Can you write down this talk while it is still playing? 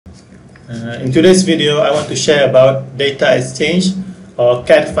In today's video, I want to share about data exchange or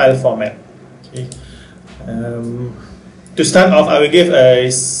CAD file format. Okay. To start off, I will give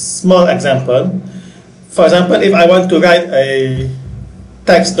a small example. For example, if I want to write a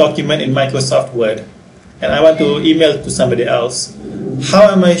text document in Microsoft Word and I want to email to somebody else,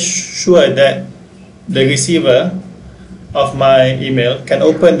 how am I sure that the receiver of my email can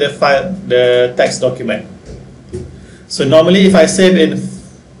open the file, the text document? So normally, if I save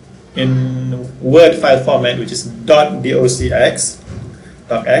in Word file format, which is .docx,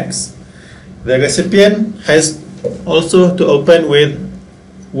 the recipient has also to open with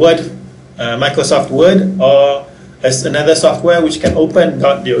Word, Microsoft Word, or as another software which can open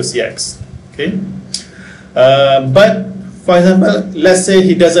 .docx. Okay, but for example, let's say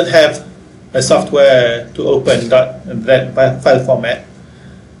he doesn't have a software to open that file format.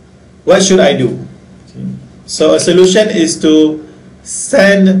 What should I do? Okay. So a solution is to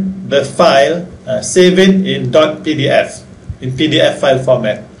send the file, save it in .pdf, in PDF file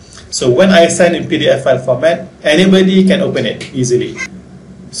format. So when I send in PDF file format, anybody can open it easily.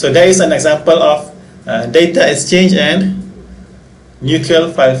 So there is an example of data exchange and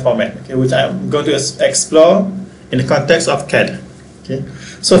neutral file format, okay, which I'm going to explore in the context of CAD. Okay.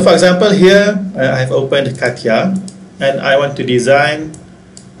 So for example, here I have opened CATIA and I want to design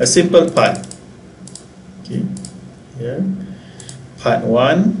a simple part. Okay. Here, part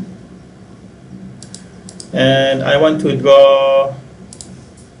 1, and I want to draw,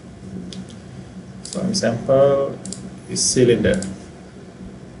 for example, this cylinder.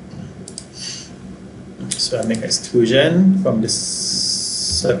 So I make extrusion from this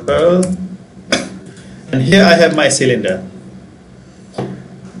circle, and here I have my cylinder.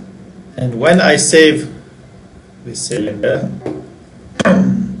 And when I save this cylinder,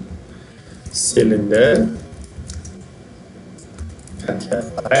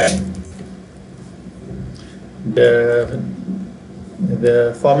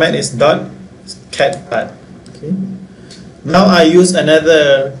 the format is .CAD part. Okay. Now I use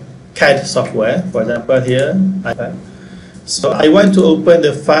another CAD software, for example here, so I want to open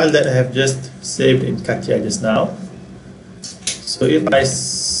the file that I have just saved in CATIA just now. So if I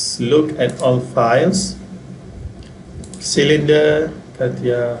look at all files, cylinder,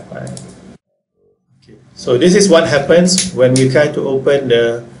 CATIA file. Okay. So this is what happens when we try to open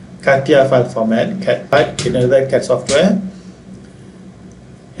the CATIA file format, CAD part, in another CAD software.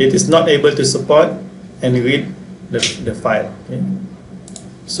 It is not able to support and read the file. Okay.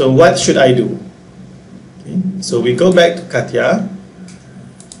 So what should I do? Okay. So we go back to CATIA.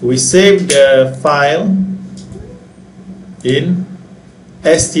 We save the file in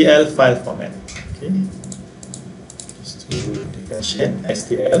STL file format. Okay. Just to differentiate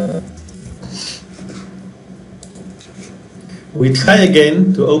STL. We try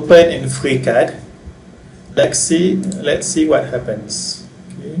again to open in FreeCAD. Let's see what happens.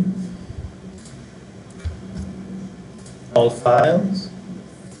 Okay. All files,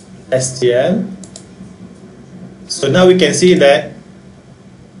 STL. So now we can see that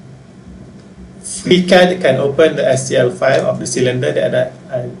FreeCAD can open the STL file of the cylinder that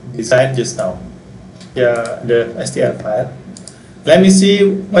I designed just now. Yeah, the STL file. Let me see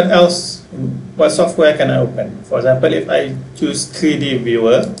what else, what software can I open. For example, if I choose 3D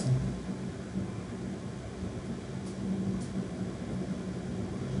viewer,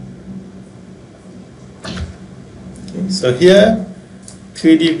 okay, so here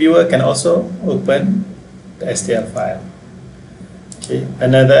 3D viewer can also open the STL file. Okay,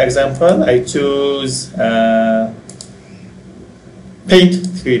 another example, I choose Paint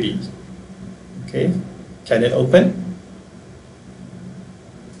 3D. Okay, can it open?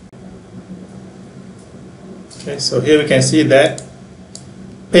 Okay, so here we can see that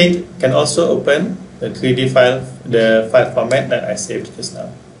Paint can also open the 3D file, the file format that I saved just now,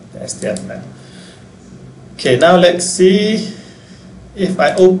 the STL file. Okay, now let's see if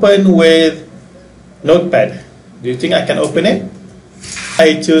I open with Notepad. Do you think I can open it?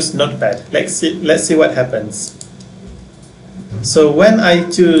 I choose Notepad. Let's see what happens. So when I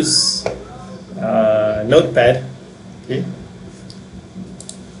choose Notepad, okay,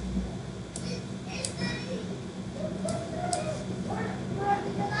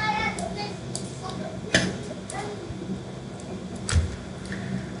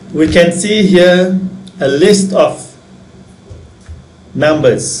 we can see here a list of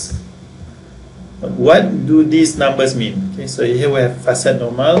numbers. What do these numbers mean? Okay, so here we have facet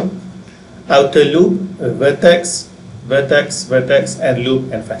normal, outer loop, vertex, vertex, vertex, and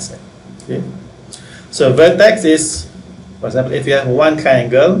loop and facet. Okay, so vertex is, for example, if you have one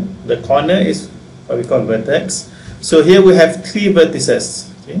triangle, the corner is what we call vertex. So here we have 3 vertices.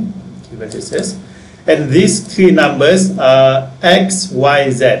 Okay, 3 vertices. And these 3 numbers are x, y,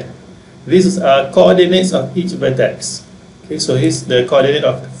 z. These are coordinates of each vertex. Okay, so here's the coordinate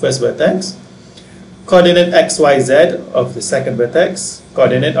of the first vertex, coordinate x, y, z of the second vertex,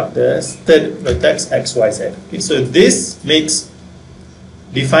 coordinate of the third vertex x, y, z. Okay, so this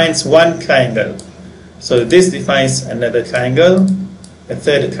defines one triangle. So this defines another triangle, a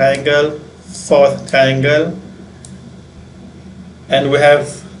third triangle, fourth triangle, and we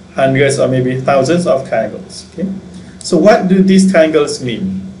have hundreds or maybe thousands of triangles. Okay? So what do these triangles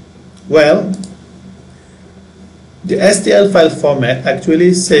mean? Well, the STL file format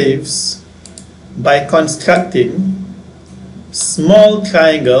actually saves by constructing small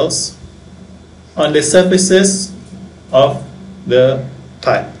triangles on the surfaces of the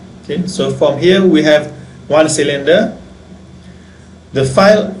part. Okay? So from here we have one cylinder. The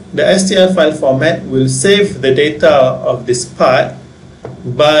STL file format will save the data of this part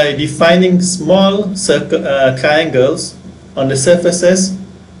by defining small triangles on the surfaces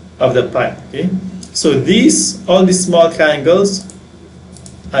of the part. Okay? So all these small triangles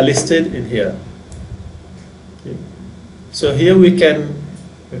are listed in here. Okay? So here we can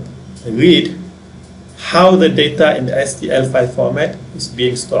read how the data in the STL file format is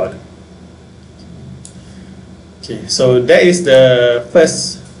being stored. Okay, so that is the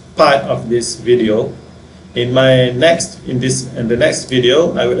first part of this video. In the next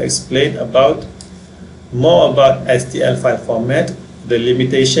video, I will explain more about STL file format, the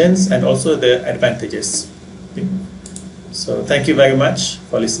limitations, and also the advantages. Okay. So thank you very much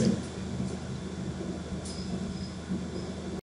for listening.